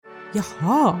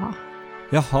Jaha.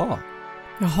 Jaha.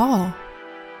 Jaha.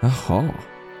 Jaha.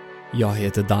 Jag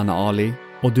heter Dana Ali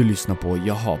och du lyssnar på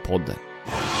Jaha-podden.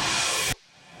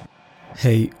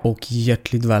 Hej och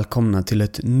hjärtligt välkomna till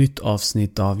ett nytt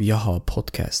avsnitt av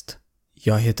Jaha-podcast.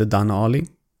 Jag heter Dana Ali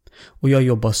och jag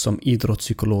jobbar som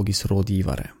idrottspsykologisk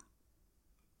rådgivare.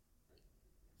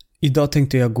 Idag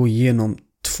tänkte jag gå igenom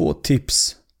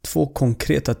två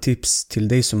konkreta tips till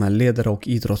dig som är ledare och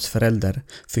idrottsförälder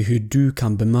för hur du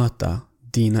kan bemöta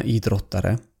dina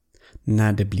idrottare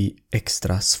när det blir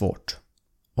extra svårt.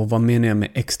 Och vad menar jag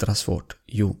med extra svårt?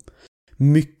 Jo,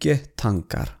 mycket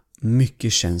tankar,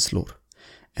 mycket känslor.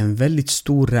 En väldigt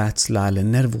stor rädsla eller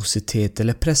nervositet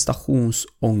eller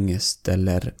prestationsångest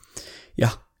eller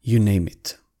you name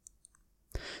it.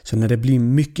 Så när det blir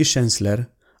mycket känslor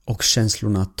och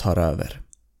känslorna tar över.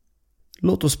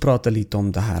 Låt oss prata lite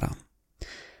om det här.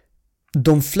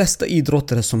 De flesta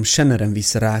idrottare som känner en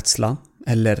viss rädsla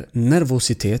eller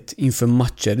nervositet inför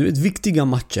matcher, viktiga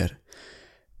matcher,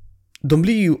 de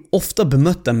blir ju ofta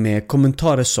bemötta med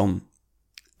kommentarer som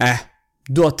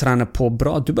du har tränat på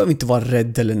bra, du behöver inte vara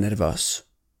rädd eller nervös.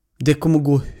 Det kommer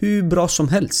gå hur bra som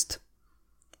helst.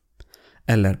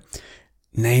 Eller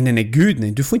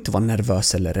nej, du får inte vara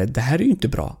nervös eller rädd, det här är ju inte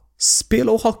bra.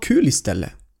 Spela och ha kul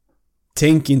istället.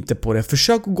 Tänk inte på det,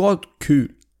 försök att ha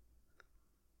kul.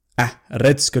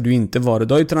 Rädd ska du inte vara,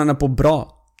 du har ju tränat på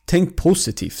bra. Tänk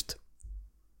positivt.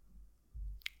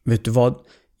 Vet du vad?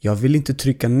 Jag vill inte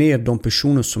trycka ner de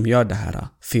personer som gör det här,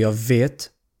 för jag vet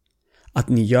att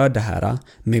ni gör det här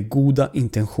med goda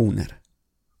intentioner.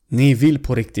 Ni vill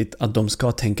på riktigt att de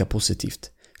ska tänka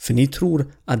positivt, för ni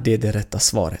tror att det är det rätta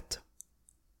svaret.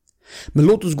 Men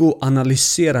låt oss gå och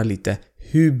analysera lite.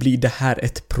 Hur blir det här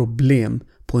ett problem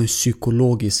på en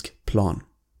psykologisk plan?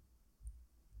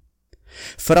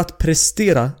 För att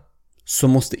prestera så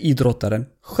måste idrottaren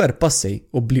skärpa sig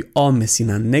och bli av med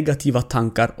sina negativa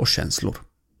tankar och känslor.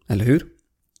 Eller hur?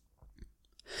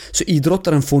 Så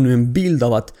idrottaren får nu en bild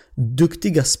av att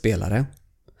duktiga spelare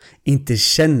inte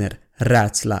känner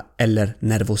rädsla eller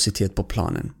nervositet på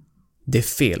planen. Det är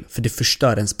fel, för det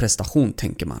förstör ens prestation,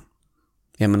 tänker man.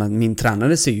 Jag menar, min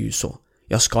tränare säger ju så.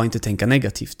 Jag ska inte tänka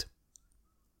negativt.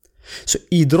 Så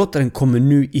idrottaren kommer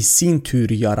nu i sin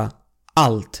tur göra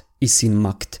allt i sin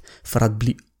makt för att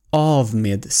bli av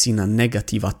med sina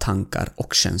negativa tankar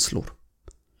och känslor.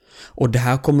 Och det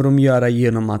här kommer de göra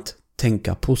genom att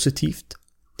tänka positivt,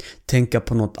 tänka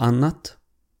på något annat,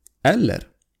 eller,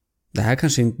 det här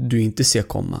kanske du inte ser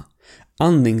komma,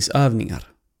 andningsövningar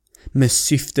med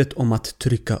syftet om att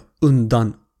trycka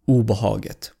undan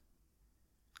obehaget.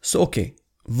 Så okej,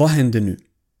 vad händer nu?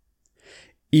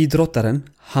 Idrottaren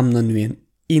hamnar nu i en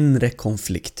inre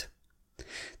konflikt.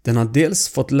 Den har dels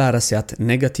fått lära sig att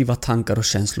negativa tankar och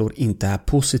känslor inte är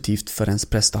positivt för ens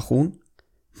prestation.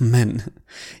 Men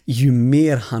ju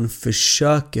mer han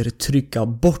försöker trycka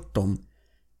bort dem,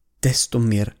 desto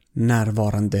mer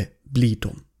närvarande blir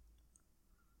de.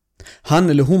 Han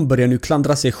eller hon börjar nu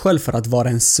klandra sig själv för att vara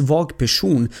en svag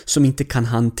person som inte kan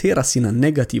hantera sina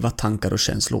negativa tankar och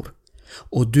känslor.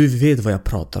 Och du vet vad jag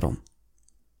pratar om.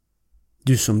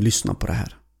 Du som lyssnar på det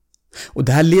här. Och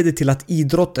det här leder till att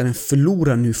idrottaren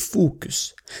förlorar nu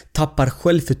fokus, tappar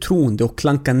självförtroende och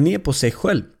klankar ner på sig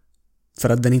själv. För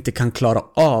att den inte kan klara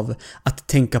av att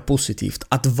tänka positivt,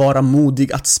 att vara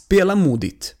modig, att spela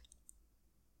modigt.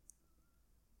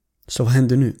 Så vad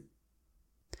händer nu?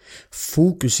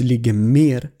 Fokus ligger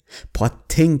mer på att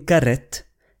tänka rätt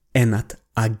än att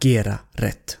agera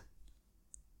rätt.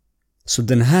 Så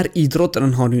den här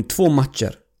idrottaren har nu 2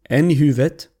 matcher. En i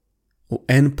huvudet och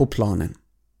en på planen.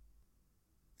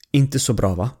 Inte så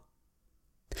bra, va?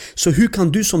 Så hur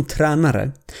kan du som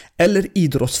tränare eller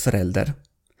idrottsförälder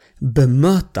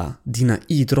bemöta dina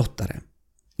idrottare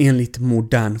enligt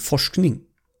modern forskning?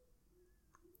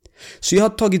 Så jag har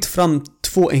tagit fram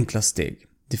 2 enkla steg.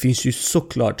 Det finns ju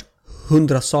såklart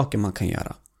 100 saker man kan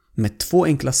göra. Med 2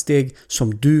 enkla steg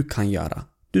som du kan göra.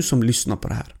 Du som lyssnar på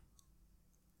det här.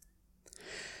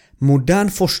 Modern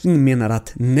forskning menar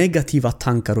att negativa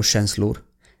tankar och känslor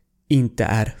inte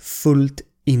är fullt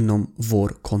inom vår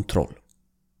kontroll.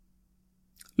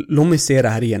 Låt mig säga det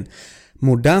här igen.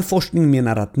 Modern forskning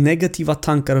menar att negativa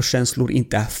tankar och känslor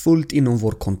inte är fullt inom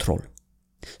vår kontroll.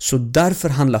 Så därför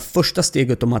handlar första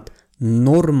steget om att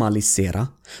normalisera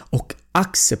och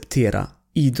acceptera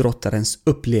idrottarens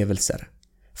upplevelser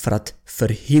för att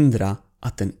förhindra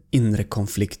att en inre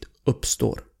konflikt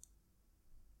uppstår.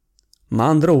 Med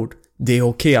andra ord, det är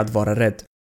okej att vara rädd.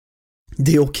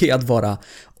 Det är okej att vara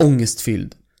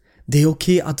ångestfylld. Det är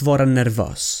okej att vara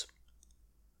nervös.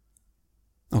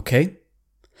 Okej?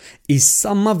 I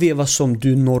samma veva som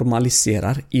du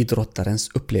normaliserar idrottarens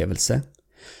upplevelse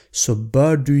så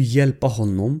bör du hjälpa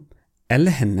honom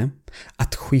eller henne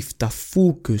att skifta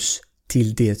fokus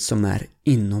till det som är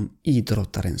inom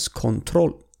idrottarens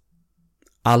kontroll.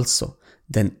 Alltså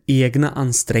den egna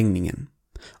ansträngningen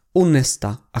och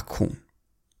nästa aktion.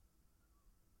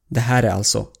 Det här är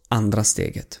alltså andra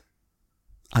steget.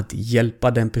 Att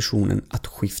hjälpa den personen att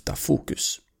skifta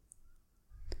fokus.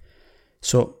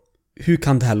 Så hur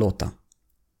kan det här låta?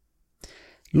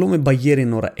 Låt mig bara ge dig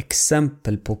några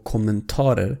exempel på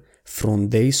kommentarer från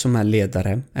dig som är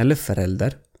ledare eller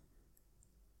förälder.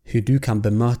 Hur du kan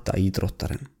bemöta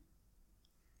idrottaren.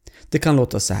 Det kan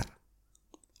låta så här.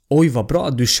 Oj, vad bra,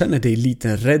 du känner dig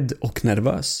lite rädd och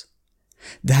nervös.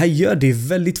 Det här gör dig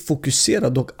väldigt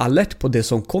fokuserad och alert på det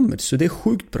som kommer, så det är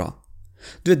sjukt bra.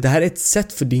 Du vet, det här är ett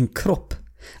sätt för din kropp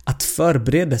att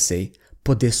förbereda sig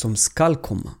på det som ska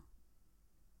komma.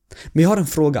 Men jag har en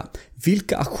fråga.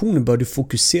 Vilka aktioner bör du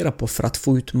fokusera på för att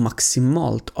få ut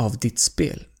maximalt av ditt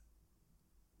spel?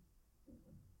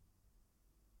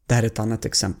 Det här är ett annat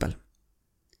exempel.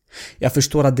 Jag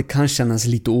förstår att det kan kännas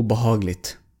lite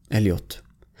obehagligt, Elliot.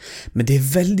 Men det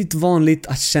är väldigt vanligt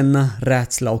att känna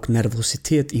rädsla och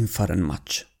nervositet inför en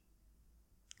match.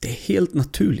 Det är helt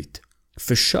naturligt.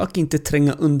 Försök inte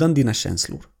tränga undan dina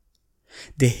känslor.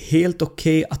 Det är helt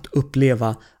okej att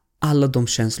uppleva alla de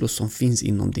känslor som finns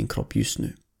inom din kropp just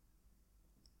nu.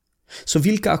 Så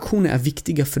vilka aktioner är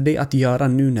viktiga för dig att göra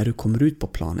nu när du kommer ut på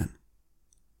planen?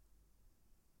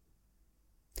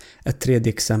 Ett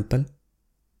tredje exempel.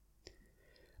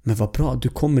 Men vad bra, du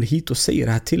kommer hit och säger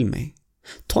det här till mig.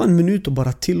 Ta en minut och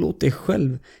bara tillåt dig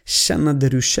själv känna det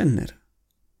du känner.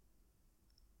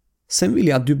 Sen vill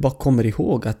jag att du bara kommer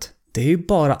ihåg att det är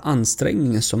bara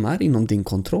ansträngningen som är inom din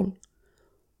kontroll.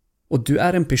 Och du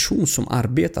är en person som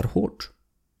arbetar hårt.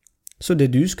 Så det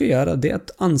du ska göra är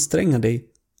att anstränga dig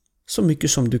så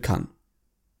mycket som du kan.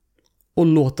 Och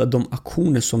låta de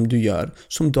aktioner som du gör,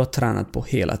 som du har tränat på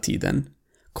hela tiden,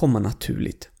 komma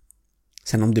naturligt.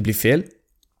 Sen om det blir fel,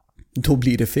 då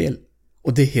blir det fel.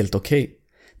 Och det är helt okej.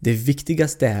 Det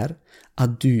viktigaste är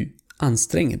att du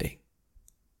anstränger dig.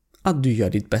 Att du gör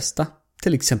ditt bästa,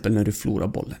 till exempel när du förlorar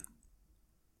bollen.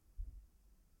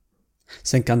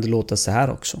 Sen kan det låta så här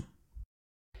också.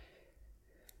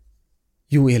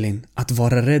 Jo Elin, att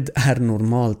vara rädd är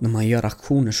normalt när man gör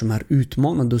aktioner som är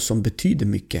utmanande och som betyder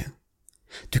mycket.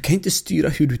 Du kan inte styra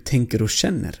hur du tänker och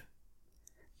känner.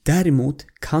 Däremot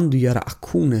kan du göra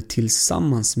aktioner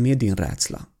tillsammans med din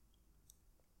rädsla.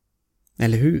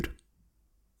 Eller hur?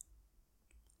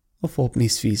 Och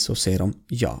förhoppningsvis så säger de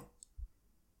ja.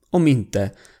 Om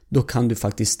inte, då kan du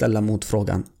faktiskt ställa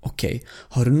motfrågan. Okej,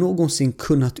 har du någonsin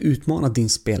kunnat utmana din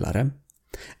spelare?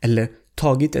 Eller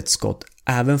tagit ett skott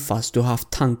även fast du har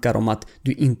haft tankar om att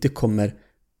du inte kommer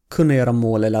kunna göra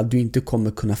mål eller att du inte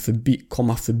kommer kunna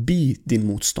komma förbi din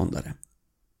motståndare?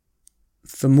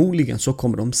 Förmodligen så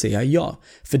kommer de säga ja,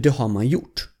 för det har man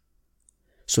gjort.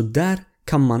 Så där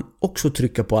kan man också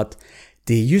trycka på att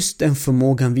det är just den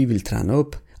förmågan vi vill träna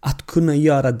upp, att kunna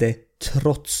göra det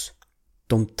trots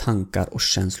de tankar och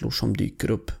känslor som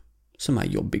dyker upp, som är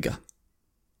jobbiga.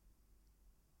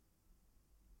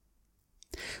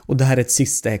 Och det här är ett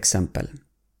sista exempel.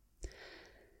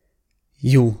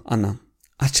 Jo, Anna,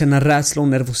 att känna rädsla och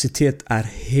nervositet är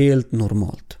helt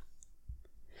normalt.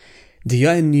 Det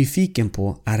jag är nyfiken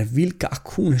på är vilka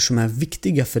aktioner som är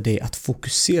viktiga för dig att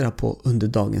fokusera på under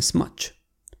dagens match.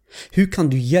 Hur kan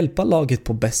du hjälpa laget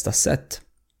på bästa sätt?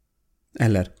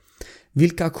 Eller,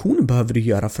 vilka aktioner behöver du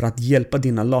göra för att hjälpa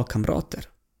dina lagkamrater?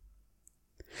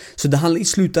 Så det handlar i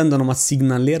slutändan om att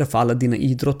signalera för alla dina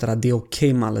idrottare att det är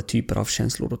okej med alla typer av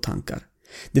känslor och tankar.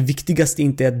 Det viktigaste är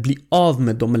inte att bli av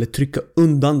med dem eller trycka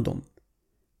undan dem.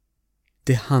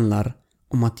 Det handlar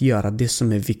om att göra det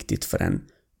som är viktigt för en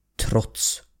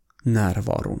trots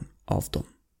närvaron av dem.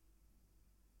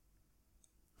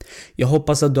 Jag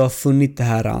hoppas att du har funnit det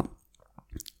här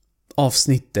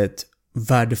avsnittet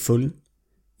värdefullt,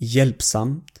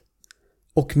 hjälpsamt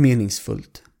och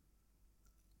meningsfullt.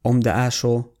 Om det är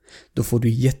så, då får du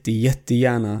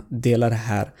jättegärna dela det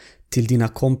här till dina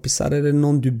kompisar eller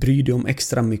någon du bryr dig om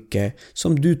extra mycket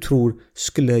som du tror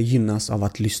skulle gynnas av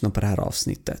att lyssna på det här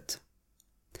avsnittet.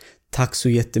 Tack så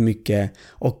jättemycket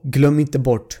och glöm inte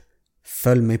bort,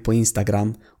 följ mig på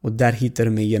Instagram och där hittar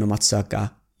du mig genom att söka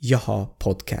Jaha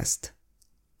Podcast.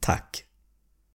 Tack!